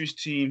Patriots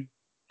team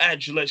at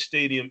Gillette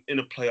Stadium in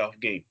a playoff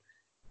game.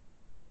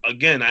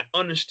 Again, I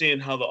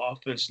understand how the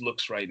offense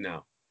looks right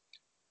now.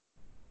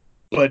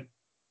 But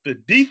the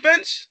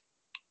defense,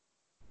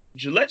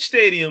 Gillette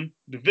Stadium,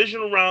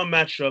 divisional round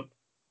matchup,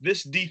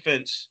 this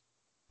defense,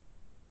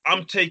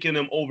 I'm taking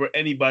them over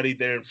anybody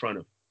there in front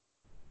of.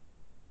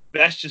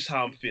 That's just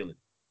how I'm feeling.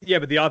 Yeah,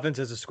 but the offense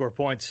has to score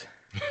points.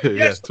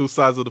 Yes, two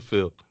sides of the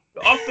field.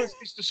 The offense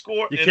needs to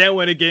score. You can't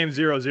win a game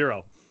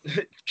 0-0.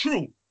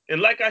 True.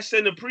 And like I said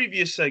in the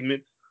previous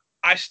segment,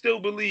 I still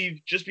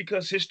believe just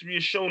because history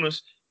has shown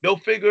us, they'll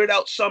figure it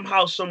out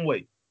somehow, some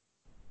way.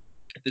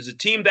 If there's a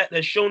team that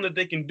has shown that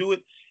they can do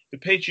it, the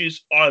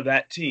Patriots are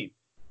that team.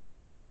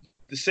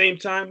 At the same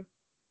time,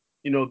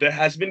 there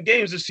has been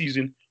games this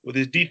season where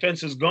this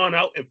defense has gone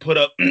out and put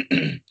up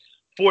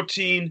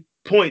 14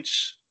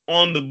 points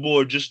on the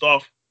board just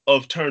off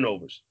of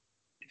turnovers.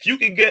 If you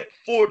can get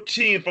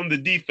 14 from the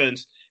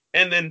defense,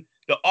 and then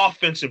the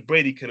offensive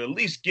Brady can at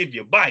least give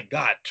you, by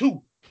God,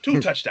 two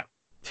touchdowns.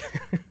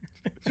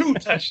 2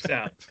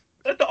 touchdowns.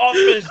 Let the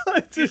offense.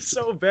 It's just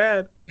so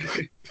bad.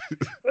 Let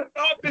the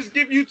offense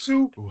give you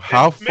 2.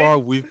 How far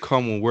we've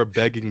come when we're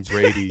begging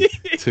Brady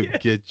to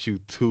get you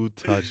 2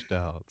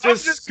 touchdowns.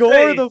 Just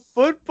score the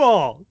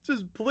football.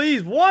 Just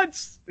please,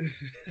 once.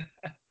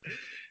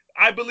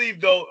 I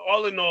believe, though,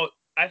 all in all,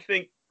 I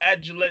think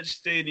at Gillette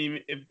Stadium,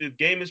 if the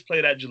game is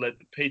played at Gillette,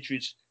 the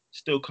Patriots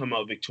still come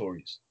out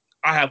victorious.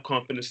 I have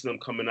confidence in them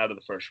coming out of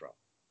the first round.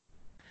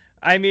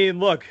 I mean,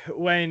 look,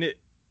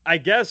 I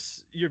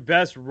guess your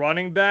best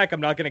running back, I'm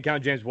not going to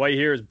count James White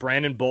here, is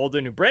Brandon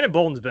Bolden. Brandon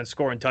Bolden's been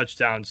scoring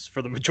touchdowns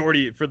for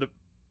the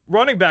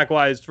running back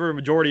wise for a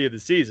majority of the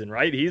season,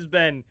 right?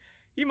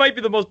 He might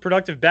be the most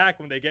productive back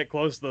when they get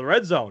close to the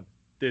red zone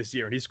this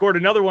year. And he scored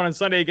another one on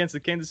Sunday against the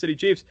Kansas City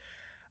Chiefs.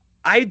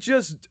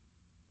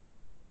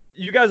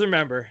 You guys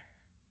remember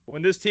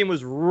when this team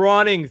was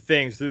running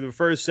things through the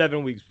first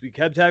 7 weeks, we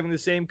kept having the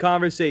same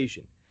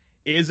conversation.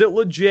 Is it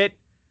legit?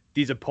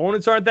 These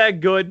opponents aren't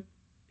that good.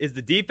 Is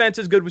the defense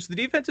as good? Which the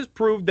defense has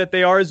proved that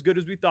they are as good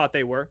as we thought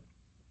they were.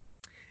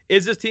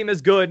 Is this team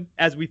as good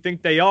as we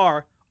think they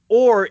are?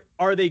 Or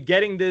are they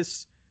getting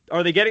this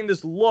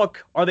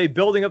look? Are they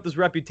building up this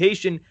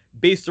reputation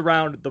based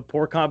around the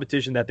poor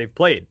competition that they've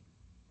played?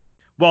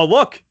 Well,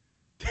 look,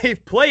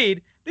 they've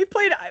played.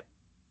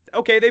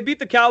 Okay, they beat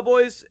the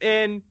Cowboys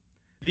and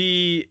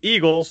the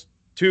Eagles,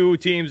 2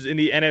 teams in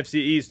the NFC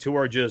East who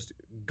are just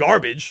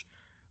garbage.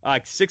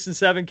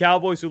 6-7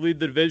 Cowboys who lead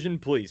the division,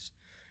 please.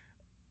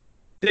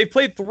 They've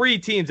played 3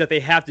 teams that they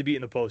have to beat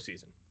in the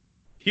postseason.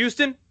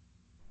 Houston,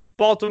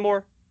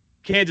 Baltimore,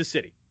 Kansas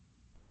City.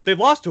 They've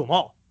lost to them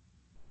all.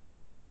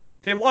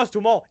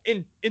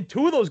 In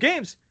 2 of those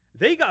games,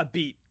 they got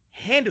beat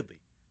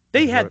handedly.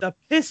 They had the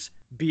piss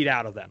beat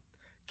out of them.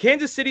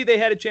 Kansas City, they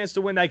had a chance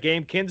to win that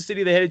game. Kansas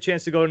City, they had a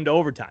chance to go into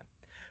overtime.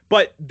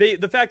 But the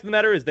fact of the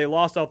matter is they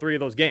lost all 3 of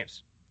those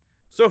games.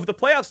 So if the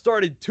playoffs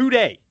started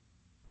today,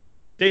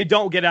 they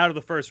don't get out of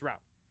the first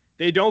round.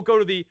 They don't go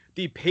to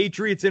the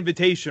Patriots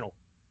Invitational,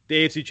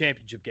 the AFC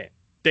Championship game.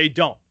 They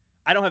don't.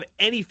 I don't have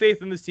any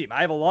faith in this team.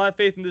 I have a lot of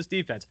faith in this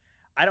defense.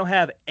 I don't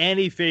have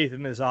any faith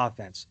in this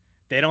offense.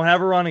 They don't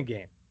have a running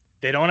game.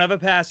 They don't have a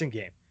passing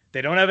game.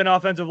 They don't have an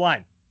offensive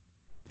line.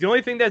 The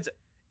only thing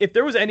if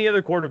there was any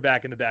other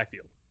quarterback in the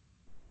backfield,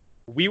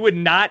 we would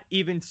not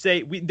even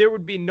say, there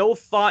would be no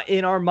thought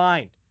in our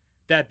mind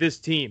that this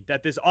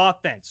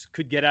offense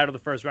could get out of the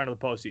first round of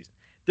the postseason.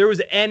 If there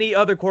was any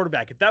other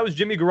quarterback, if that was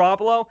Jimmy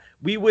Garoppolo,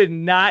 we would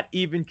not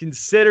even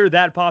consider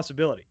that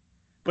possibility.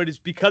 But it's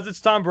because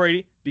it's Tom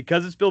Brady,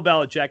 because it's Bill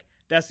Belichick,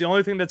 that's the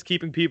only thing that's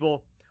keeping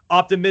people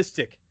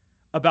optimistic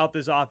about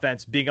this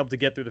offense being able to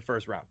get through the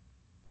first round.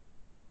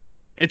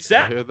 It's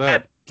sad.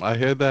 I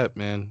hear that,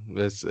 man.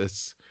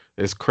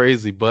 It's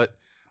crazy. But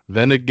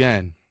then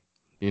again,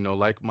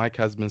 like Mike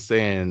has been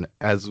saying,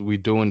 as we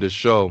doing this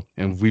show,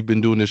 and we've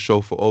been doing this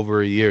show for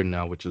over a year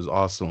now, which is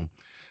awesome.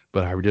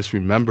 But I just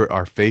remember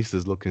our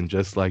faces looking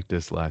just like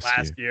this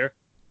last year.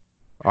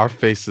 Our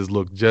faces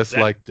look just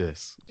like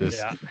this.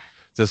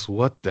 Just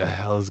what the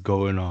hell is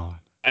going on?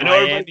 I know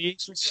everybody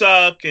thinks we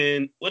suck,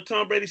 and what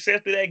Tom Brady said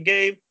after that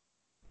game,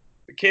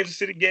 the Kansas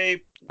City game.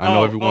 I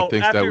know everyone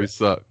thinks that we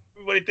suck.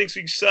 Everybody thinks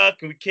we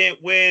suck and we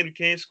can't win, we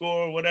can't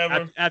score,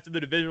 whatever. After the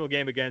divisional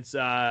game against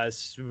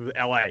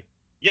LA.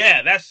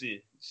 Yeah, that's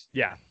it.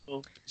 Yeah.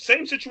 So,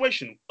 same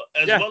situation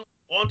as well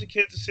on to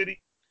Kansas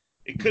City.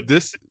 It could be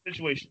the same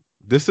situation.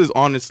 This is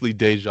honestly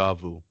deja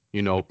vu.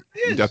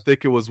 I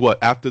think it was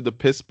after the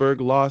Pittsburgh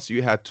loss,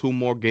 you had 2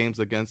 more games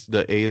against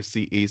the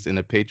AFC East, and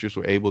the Patriots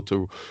were able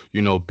to,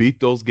 beat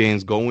those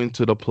games, go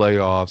into the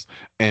playoffs,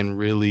 and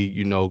really,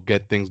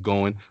 get things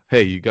going.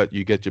 Hey, you get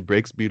your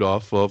breaks beat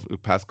off of the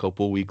past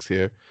couple of weeks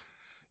here.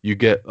 You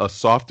get a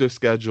softer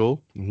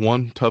schedule,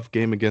 1 tough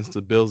game against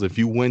the Bills. If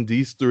you win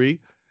these 3,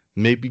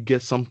 maybe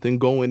get something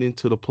going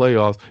into the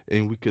playoffs,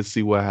 and we could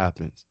see what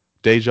happens.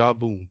 Deja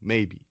vu,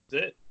 maybe.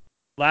 That's it.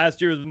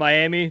 Last year was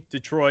Miami,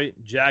 Detroit,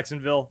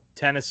 Jacksonville,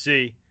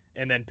 Tennessee,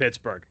 and then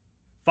Pittsburgh.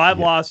 5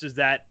 losses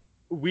that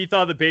we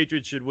thought the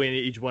Patriots should win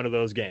each one of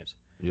those games.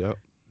 Yep.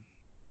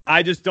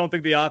 I just don't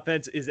think the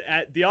offense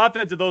at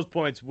those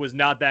points was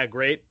not that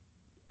great.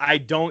 I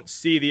don't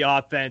see the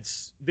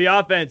offense.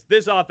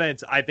 This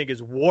offense, I think,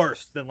 is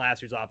worse than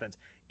last year's offense.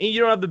 And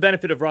you don't have the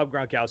benefit of Rob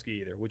Gronkowski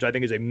either, which I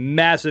think is a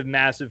massive,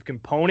 massive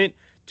component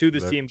to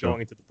this team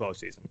going into the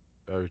postseason.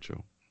 Very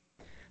true.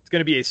 It's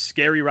going to be a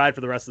scary ride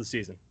for the rest of the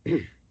season.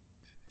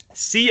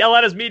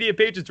 CLNS Media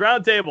Patriots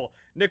Roundtable.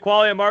 Nick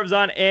Quaglia,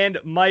 Marvzon, and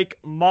Mike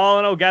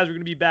Molyneux. Guys, we're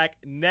going to be back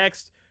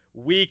next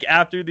week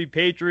after the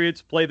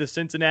Patriots play the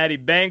Cincinnati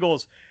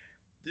Bengals.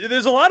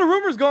 There's a lot of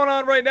rumors going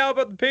on right now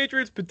about the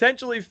Patriots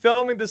potentially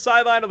filming the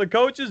sideline of the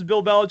coaches.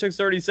 Bill Belichick's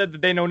already said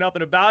that they know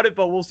nothing about it,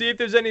 but we'll see if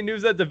there's any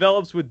news that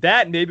develops with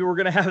that. Maybe we're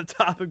gonna have a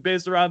topic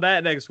based around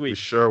that next week. We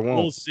sure won't.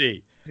 We'll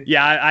see.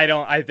 Yeah,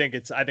 I think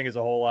it's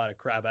a whole lot of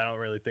crap. I don't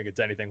really think it's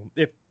anything.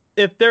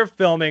 If they're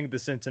filming the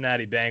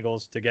Cincinnati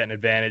Bengals to get an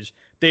advantage,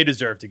 they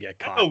deserve to get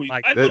caught.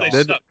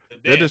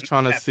 They're just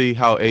trying to see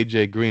how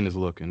AJ Green is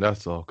looking.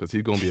 That's all, because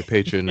he's gonna be a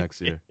Patriot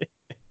next year.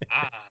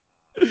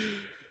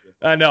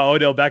 I know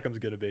Odell Beckham's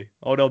gonna be.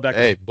 Odell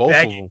Beckham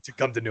begging to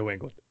come to New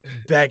England.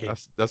 Begging.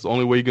 That's the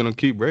only way you're gonna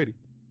keep Brady.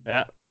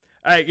 Yeah.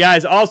 All right,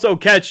 guys. Also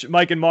catch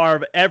Mike and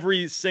Marv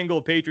every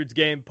single Patriots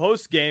game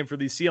post game for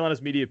the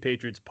CLNS Media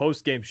Patriots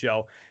post game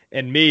show.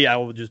 And me, I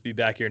will just be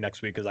back here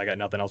next week because I got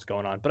nothing else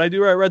going on. But I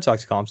do write Red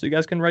Sox columns, so you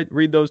guys can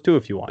read those too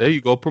if you want. There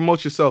you go.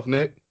 Promote yourself,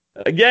 Nick.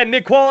 Again,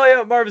 Nick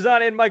Qualia, Marv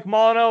Zani, and Mike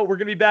Molyneux. We're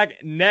gonna be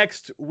back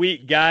next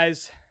week,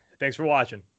 guys. Thanks for watching.